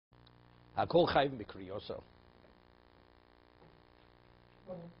Hakol chayv mikriyoso.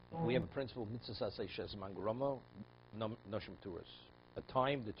 We have a principle, mitzvah sasei shesman groma, noshim turas. A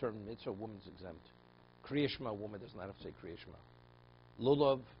time-determined mitzvah, a woman's exempt. Kriyashma, a woman does not have to say kriyashma.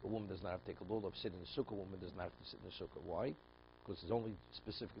 Lulav, a woman does not have to take a lulav. Sit in the sukkah, a woman does not have to sit in the sukkah. Why? Because there's only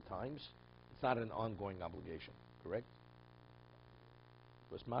specific times. It's not an ongoing obligation, correct?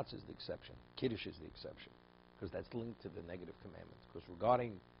 Because matzah is the exception. Kiddush is the exception. Because that's linked to the negative commandments. Because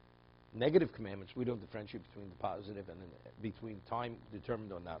regarding negative commandments, we don't differentiate between the positive and between time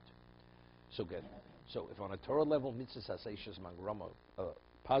determined or not. So good. So if on a Torah level, mitzvah sasei mangrama, a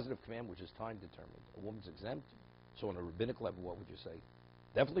positive command which is time determined, a woman's exempt. So on a rabbinic level, what would you say?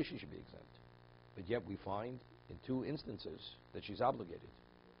 Definitely she should be exempt. But yet we find in two instances that she's obligated.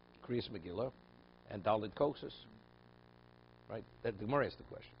 Kriyas Megillah and Dalit Kosis. Right? That the Gemara asked the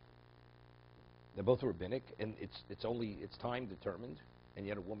question. They're both rabbinic, and it's time determined, and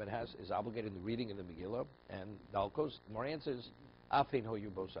yet a woman is obligated in the reading of the Megillah and Dalkos. The Gemara answers, Afein ho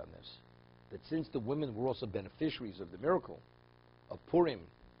yubos on this. That since the women were also beneficiaries of the miracle of Purim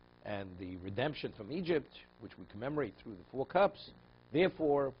and the redemption from Egypt, which we commemorate through the 4 cups,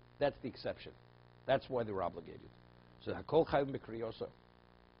 therefore, that's the exception. That's why they were obligated. So, Hakol chayv mikriyosa.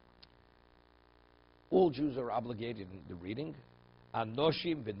 All Jews are obligated in the reading.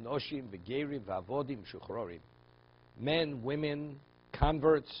 Anoshim v'noshim v'gerim v'avodim shuchrorim. Men, women,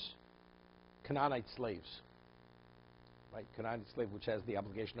 converts, Canaanite slaves. Right? Canaanite slave, which has the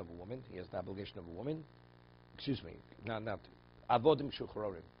obligation of a woman. He has the obligation of a woman. Excuse me, not avodim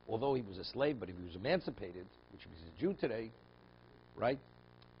shuchrorim. Although he was a slave, but if he was emancipated, which he's a Jew today, right?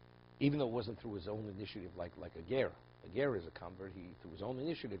 Even though it wasn't through his own initiative, like a ger. A ger is a convert. Through his own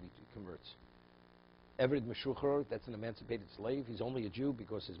initiative, he converts. Eved Meshuchar, that's an emancipated slave. He's only a Jew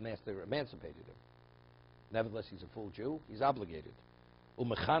because his master emancipated him. Nevertheless, he's a full Jew. He's obligated. And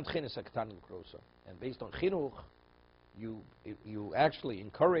based on chinuch, you actually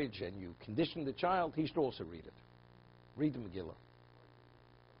encourage and you condition the child, he should also read it. Read the Megillah.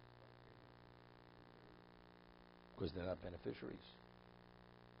 Because they're not beneficiaries.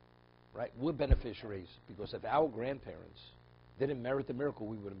 Right? We're beneficiaries because if our grandparents didn't merit the miracle,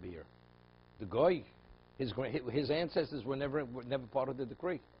 we wouldn't be here. The goy, his ancestors were never part of the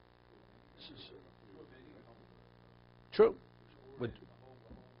decree. True. But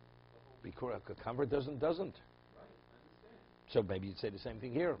because a convert doesn't. So maybe you'd say the same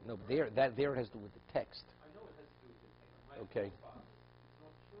thing here. No, but there has to do with the text. Okay.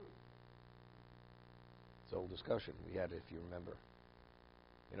 It's an old discussion we had, if you remember.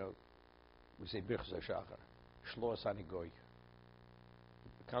 You know, we say Birchas HaShachar, Shlo Asani Goy.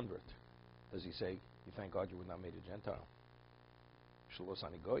 The convert. Does he say, you thank God you were not made a Gentile? Shlo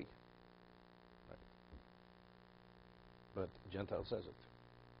Asani Goy. Right. But Gentile says it.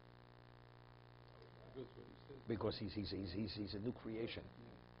 Because he's a new creation.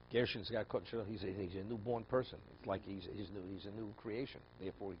 Gershon's got he's a newborn person. It's like he's a new creation.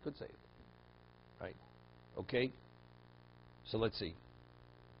 Therefore, he could say it, right? Okay. So let's see.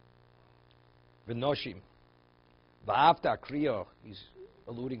 V'noshim, v'afta kriya. He's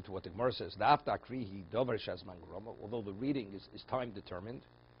alluding to what the Gemara says. V'afta krihi dover shazman groma. Although the reading is time determined,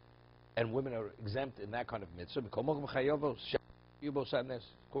 and women are exempt in that kind of mitzvah. According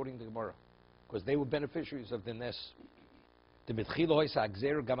to the Gemara. Because they were beneficiaries of the Nes. The Mitchilo Hoysa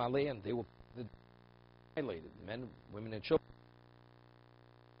Agzer Gamalean, they were violated, men, women, and children.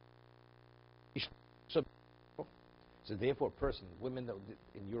 So therefore, a person, women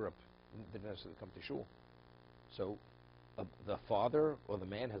in Europe didn't necessarily come to shul. So the father or the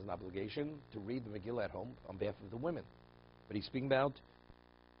man has an obligation to read the Megillah at home on behalf of the women. But he's speaking about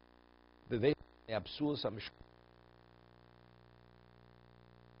the Absulas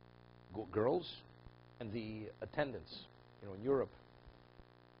girls and the attendants, you know, in Europe.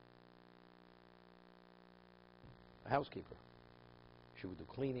 A housekeeper. She would do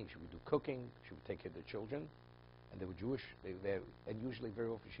cleaning, she would do cooking, she would take care of the children, and they were Jewish. And usually, very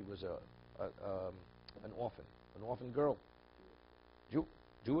often, she was an orphan girl,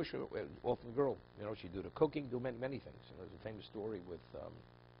 Jewish orphan girl. You know, she'd do the cooking, do many things. You know, there's a famous story with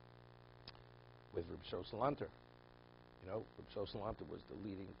Reb Shlomo Salanter. You know, Reb Shlomo Salanter was the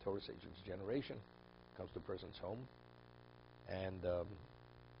leading Torah sage of his generation. Comes to a person's home, and the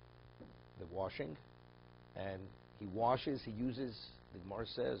washing, and he washes. He uses. The Gemara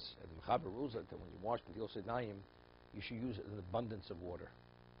says, and the Mechaber rules that when you wash the Yosei Naim, you should use an abundance of water.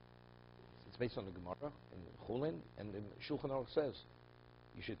 It's based on the Gemara in Chulin, and the Shulchan Aruch says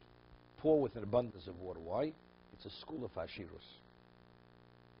you should pour with an abundance of water. Why? It's a school of Hashirus.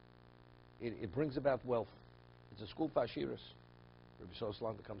 It brings about wealth. It's a school of Hashirus. Rabbi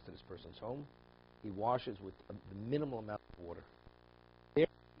Sosalanta comes to this person's home. He washes with the minimal amount of water, there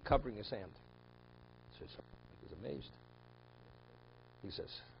covering his hand. So he was amazed. He says,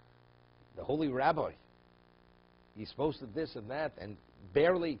 the holy rabbi, he's supposed to this and that and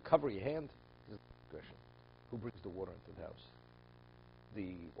barely cover your hand? This is the question. Who brings the water into the house?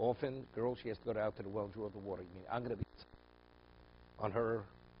 The orphan girl, she has to go out to the well and draw the water. You mean I'm going to be on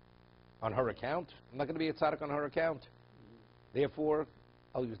her account? I'm not going to be a tzaddik on her account. Therefore,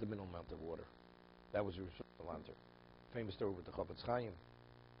 I'll use the minimal amount of water. That was the Lanter. Famous story with the Chofetz Chaim.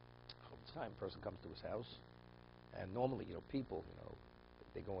 Chofetz Chaim, a person comes to his house, and normally, people,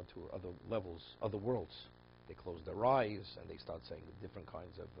 they go into other levels, other worlds. They close their eyes, and they start saying different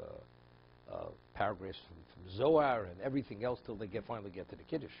kinds of paragraphs from Zohar and everything else till they finally get to the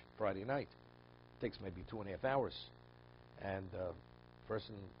Kiddush, Friday night. It takes maybe 2.5 hours. And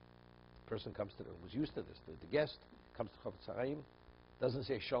person comes to was used to this. The guest comes to Chofetz Chaim, doesn't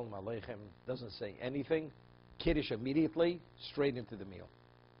say Shalom Aleichem, doesn't say anything. Kiddush immediately, straight into the meal.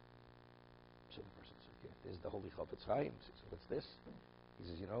 So the person says, okay, there's the holy Chofetz Chaim. He says, what's this? He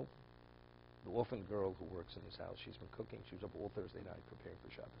says, the orphan girl who works in this house, she's been cooking. She was up all Thursday night preparing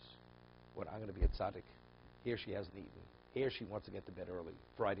for Shabbos. What, I'm going to be a tzaddik. Here she hasn't eaten. Here she wants to get to bed early,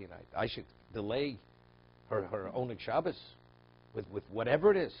 Friday night. I should delay her own Shabbos with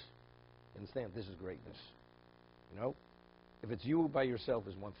whatever it is. Understand, this is greatness. If it's you by yourself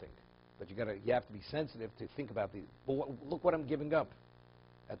is one thing, but you have to be sensitive to think about look what I'm giving up,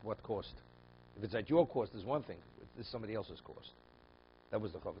 at what cost. If it's at your cost is one thing, this is somebody else's cost. That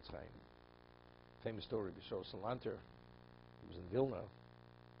was the Chofetz Chaim. Famous story, Bishol Salanter. He was in Vilna,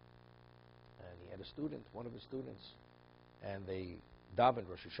 and he had a student, one of his students, and they davened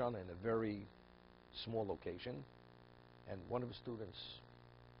Rosh Hashanah in a very small location, and one of his students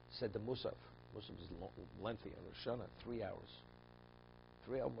said the Musaf. Musaf is lengthy, and Rosh Hashanah, 3 hours.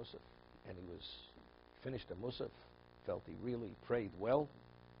 3-hour Musaf. And he finished the Musaf, felt he really prayed well,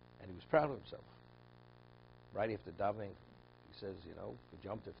 and he was proud of himself. Right after davening, he says, he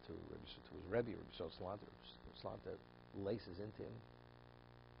jumped to his Rebbe, Rabbi Shol Slanta. Slanta laces into him,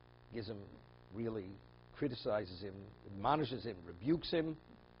 gives him, really criticizes him, admonishes him, rebukes him.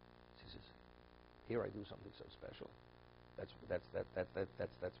 He says, here I do something so special.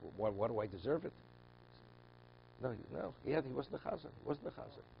 Why do I deserve it? No, he wasn't a chazan.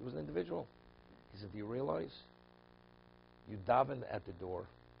 He was an individual. He said, do you realize? You davened at the door.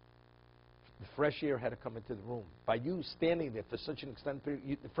 The fresh air had to come into the room. By you standing there for such an extended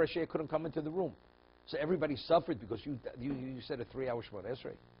period, the fresh air couldn't come into the room. So everybody suffered because you said a 3-hour Shemona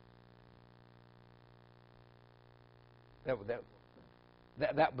Esrei.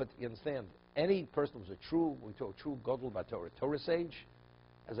 But you understand, any person who's a true Gadol Torah sage,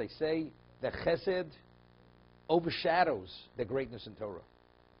 as I say, the Chesed overshadows the greatness in Torah.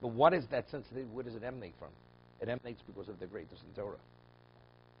 But what is that sensitivity? Where does it emanate from? It emanates because of the greatness in Torah.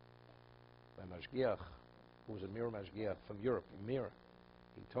 My Mashgiach, who was a Mir Mashgiach from Europe, Mir,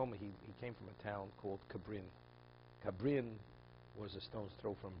 he told me he came from a town called Kabrin. Kabrin was a stone's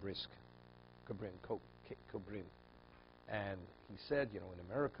throw from Brisk. Kabrin. And he said, in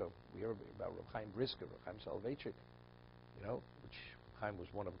America, we hear about Reb Chaim Brisker, Reb Chaim Soloveitchik, which Chaim was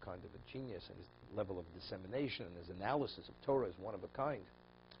one of a kind of a genius, and his level of dissemination and his analysis of Torah is one of a kind.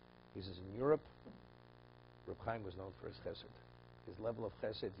 He says, in Europe, Reb Chaim was known for his chesed. His level of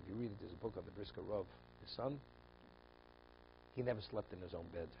chesed, if you read it, there's a book on the Brisker Rav, his son. He never slept in his own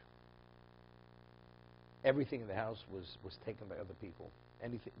bed. Everything in the house was taken by other people.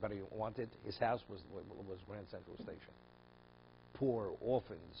 Anything but he wanted, his house was Grand Central Station. Poor,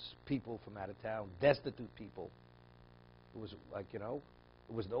 orphans, people from out of town, destitute people. It was like, it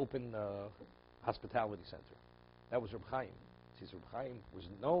was an open hospitality center. That was Reb Chaim. See, Reb Chaim was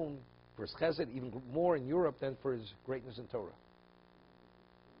known for his chesed even more in Europe than for his greatness in Torah.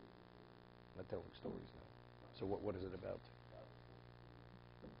 I'm not telling stories now. So what is it about?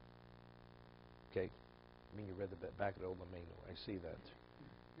 Okay. I mean, you read the back of the Old menu. I see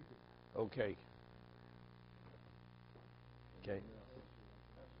that. Okay. Okay.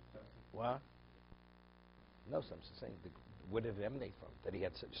 What? No, so I'm just saying, where did it emanate from? That he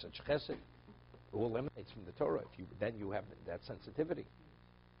had such chesed? It all emanates from the Torah. Then you have that sensitivity.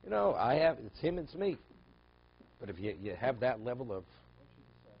 It's him, it's me. But if you have that level of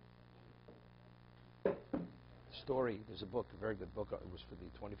story, there's a book, a very good book. It was for the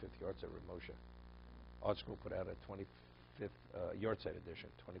 25th Yortzeit of Moshe. Art School put out a 25th Yortzeit edition,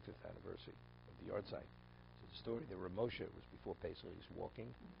 25th anniversary of the Yortzeit. So the story, the Moshe, was before Pesach. He's walking,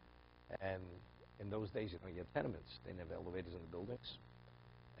 and in those days, you had tenements. They didn't have elevators in the buildings,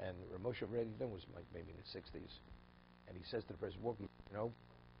 and Moshe already then was like maybe in the 60s, And he says to the person walking,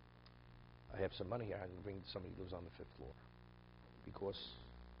 I have some money here. I'm going to bring it to somebody who lives on the 5th floor. Because,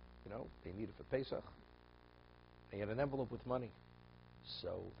 they need it for Pesach. And he had an envelope with money.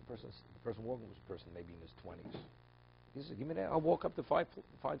 So the person walking was a person maybe in his 20s. He said, give me that. I'll walk up to five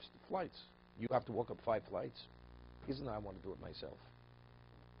flights. You have to walk up 5 flights. He said, no, I want to do it myself.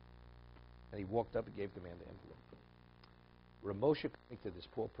 And he walked up and gave the man the envelope. Ramosha coming to this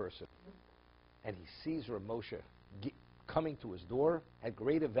poor person, and he sees Ramosha coming to his door had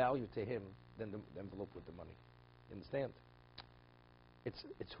greater value to him than the envelope with the money. You understand?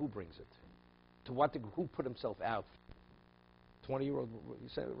 It's who brings it. To what degree, who put himself out? 20-year-old, you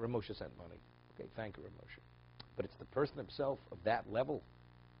said Ramosha sent money. Okay, thank you, Ramosha. But it's the person himself of that level.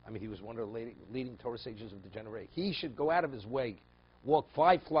 I mean, he was one of the leading Torah sages of the generation. He should go out of his way, walk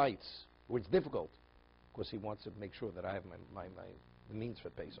 5 flights, where it's difficult, because he wants to make sure that I have the means for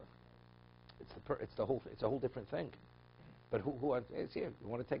Pesach. It's a whole different thing. But it's here. You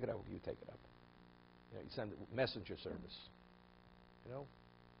want to take it up? You take it up. You send messenger service.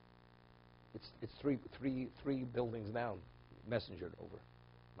 It's three buildings down. Messengered over.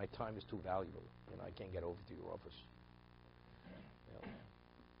 My time is too valuable. I can't get over to your office.